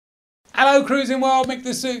Hello Cruising World, Mick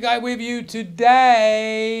the Suit Guy with you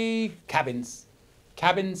today. Cabins,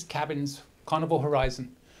 Carnival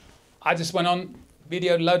Horizon. I just went on,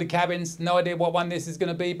 videoed a load of cabins, no idea what one this is going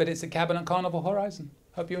to be, but it's a cabin on Carnival Horizon.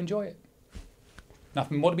 Hope you enjoy it.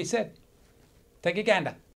 Nothing more to be said. Take a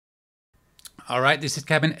gander. Alright, this is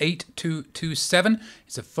cabin 8227.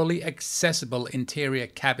 It's a fully accessible interior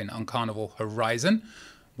cabin on Carnival Horizon.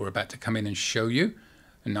 We're about to come in and show you.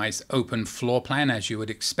 A nice open floor plan as you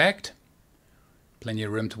would expect. Plenty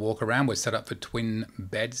of room to walk around. We're set up for twin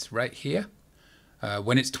beds right here.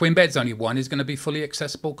 When it's twin beds, only one is going to be fully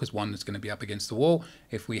accessible because one is going to be up against the wall.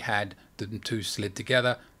 If we had the two slid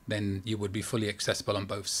together, then you would be fully accessible on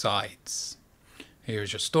both sides.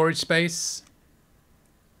 Here's your storage space.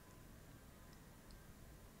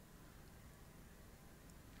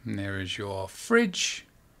 And there is your fridge,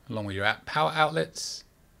 along with your power outlets.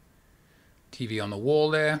 TV on the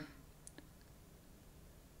wall there.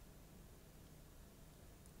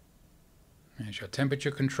 There's your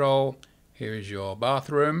temperature control. Here is your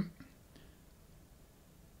bathroom.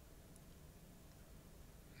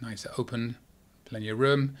 Nice open, plenty of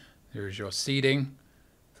room. There is your seating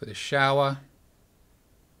for the shower.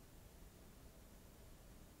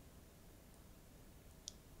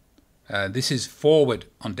 This is forward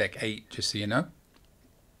on deck 8, just so you know.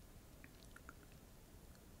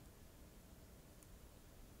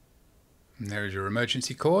 And there is your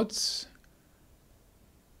emergency cords.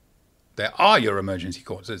 There are your emergency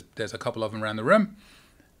cords. There's a couple of them around the room.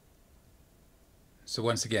 So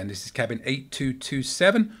once again, this is cabin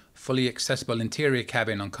 8227, fully accessible interior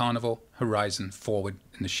cabin on Carnival Horizon forward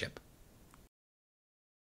in the ship.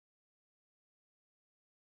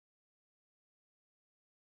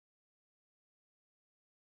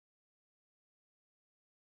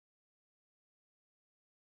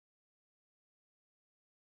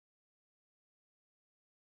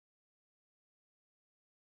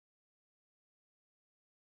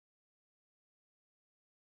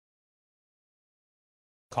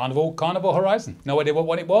 Carnival Horizon. No idea what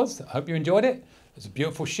one it was. I hope you enjoyed it. It's a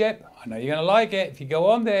beautiful ship. I know you're going to like it if you go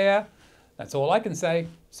on there. That's all I can say.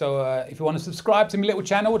 So if you want to subscribe to my little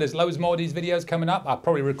channel, there's loads more of these videos coming up. I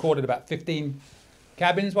probably recorded about 15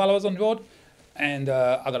 cabins while I was on board. And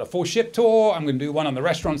I got a full ship tour. I'm going to do one on the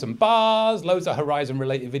restaurants and bars. Loads of Horizon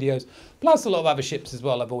related videos. Plus a lot of other ships as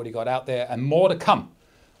well I've already got out there. And more to come.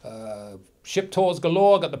 Ship tours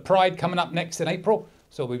galore. Got the Pride coming up next in April.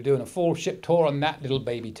 So we'll be doing a full ship tour on that little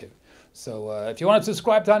baby too. So if you want to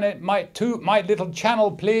subscribe to my little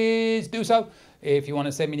channel, please do so. If you want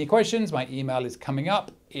to send me any questions, my email is coming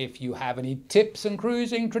up. If you have any tips and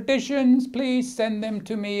cruising traditions, please send them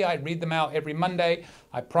to me. I read them out every Monday.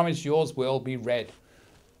 I promise yours will be read.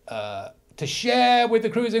 To share with the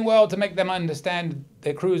cruising world, to make them understand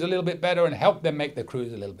their cruise a little bit better and help them make their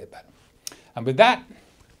cruise a little bit better. And with that,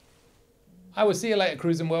 I will see you later,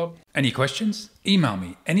 Cruising World. Any questions? Email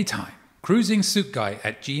me anytime.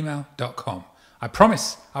 cruisingsuitguy@gmail.com. I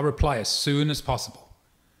promise I'll reply as soon as possible.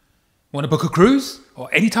 Want to book a cruise or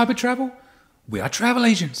any type of travel? We are travel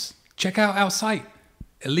agents. Check out our site,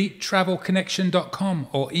 elitetravelconnection.com,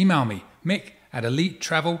 or email me,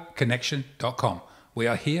 mick@elitetravelconnection.com. We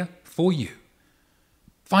are here for you.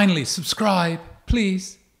 Finally, subscribe,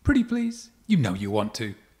 please. Pretty please. You know you want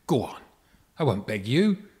to. Go on. I won't beg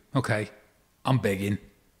you. Okay. I'm begging.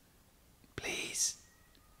 Please.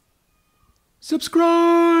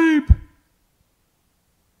 Subscribe.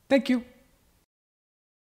 Thank you.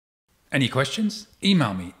 Any questions?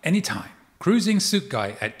 Email me anytime.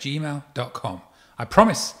 cruisingsuitguy@gmail.com. I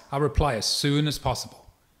promise I'll reply as soon as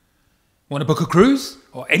possible. Want to book a cruise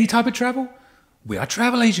or any type of travel? We are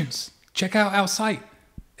travel agents. Check out our site,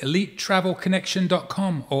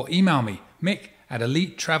 elitetravelconnection.com, or email me,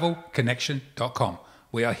 mick@elitetravelconnection.com.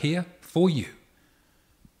 We are here for you.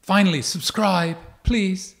 Finally, subscribe,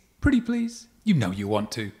 please. Pretty please. You know you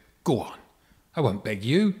want to. Go on. I won't beg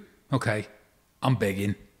you. Okay. I'm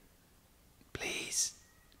begging. Please.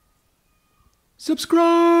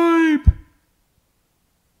 Subscribe.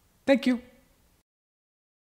 Thank you.